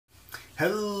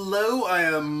Hello, I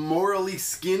am Morally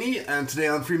Skinny, and today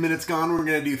on 3 Minutes Gone, we're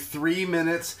going to do 3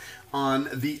 minutes on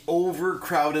the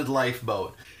Overcrowded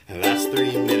Lifeboat. And that's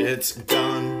 3 minutes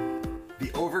gone.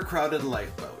 The Overcrowded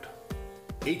Lifeboat.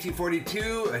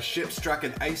 1842, a ship struck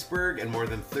an iceberg and more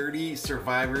than 30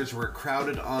 survivors were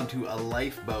crowded onto a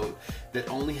lifeboat that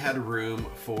only had room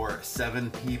for 7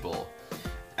 people.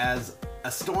 As a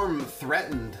storm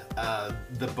threatened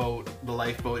the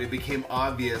lifeboat, it became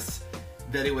obvious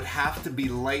that it would have to be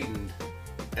lightened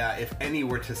if any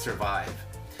were to survive.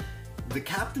 The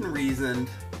captain reasoned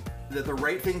that the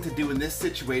right thing to do in this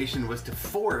situation was to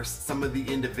force some of the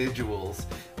individuals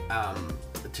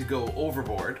to go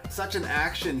overboard. Such an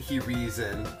action, he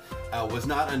reasoned, was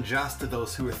not unjust to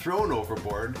those who were thrown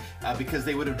overboard because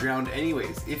they would have drowned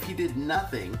anyways. If he did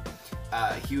nothing,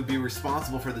 he would be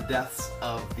responsible for the deaths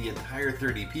of the entire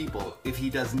 30 people. If he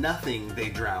does nothing, they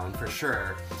drown for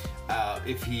sure.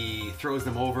 If he throws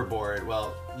them overboard,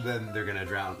 well, then they're gonna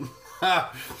drown.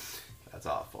 That's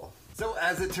awful. So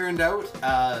as it turned out,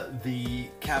 the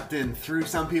captain threw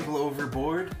some people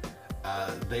overboard.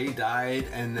 They died,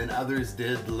 and then others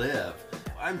did live.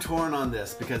 I'm torn on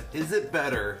this because is it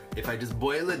better, if I just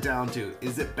boil it down to,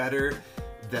 is it better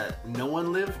that no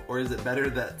one live, or is it better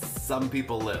that some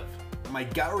people live? My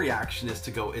gut reaction is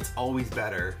to go, it's always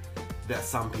better that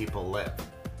some people live.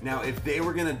 Now, if they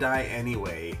were gonna die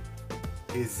anyway,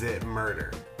 is it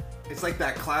murder? It's like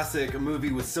that classic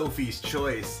movie with Sophie's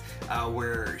Choice,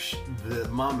 where the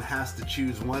mom has to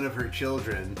choose one of her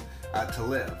children to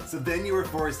live. So then you were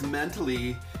forced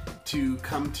mentally to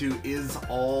come to, is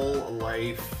all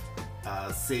life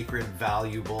sacred,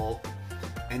 valuable?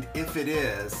 And if it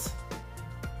is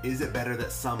it better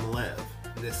that some live?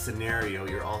 In this scenario,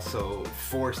 you're also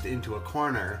forced into a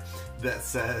corner that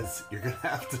says you're gonna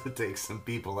have to take some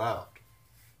people out.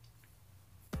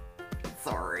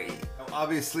 Sorry.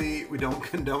 Obviously, we don't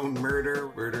condone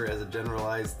murder. Murder as a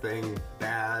generalized thing,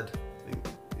 bad. I think,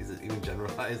 is it even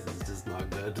generalized? It's just not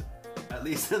good. At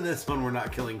least in this one, we're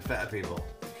not killing fat people.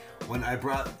 When I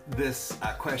brought this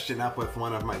question up with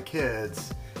one of my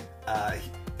kids,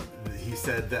 he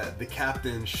said that the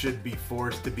captain should be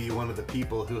forced to be one of the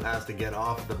people who has to get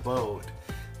off the boat.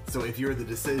 So if you're the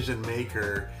decision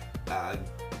maker,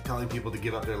 telling people to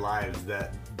give up their lives,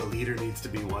 that the leader needs to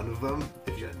be one of them.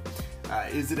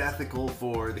 Is it ethical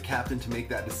for the captain to make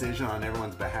that decision on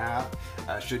everyone's behalf?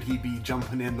 Should he be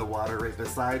jumping in the water right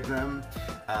beside them?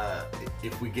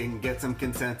 If we can get some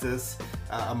consensus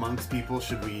amongst people,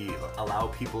 should we allow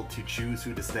people to choose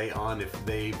who to stay on if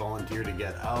they volunteer to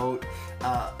get out?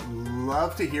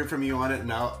 Love to hear from you on it.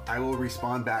 Now I will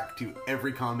respond back to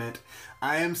every comment.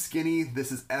 I am Skinny.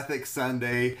 This is Ethics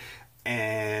Sunday,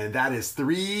 and that is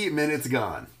 3 minutes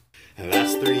gone. And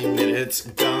that's 3 minutes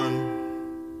gone.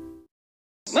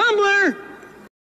 Mumbler!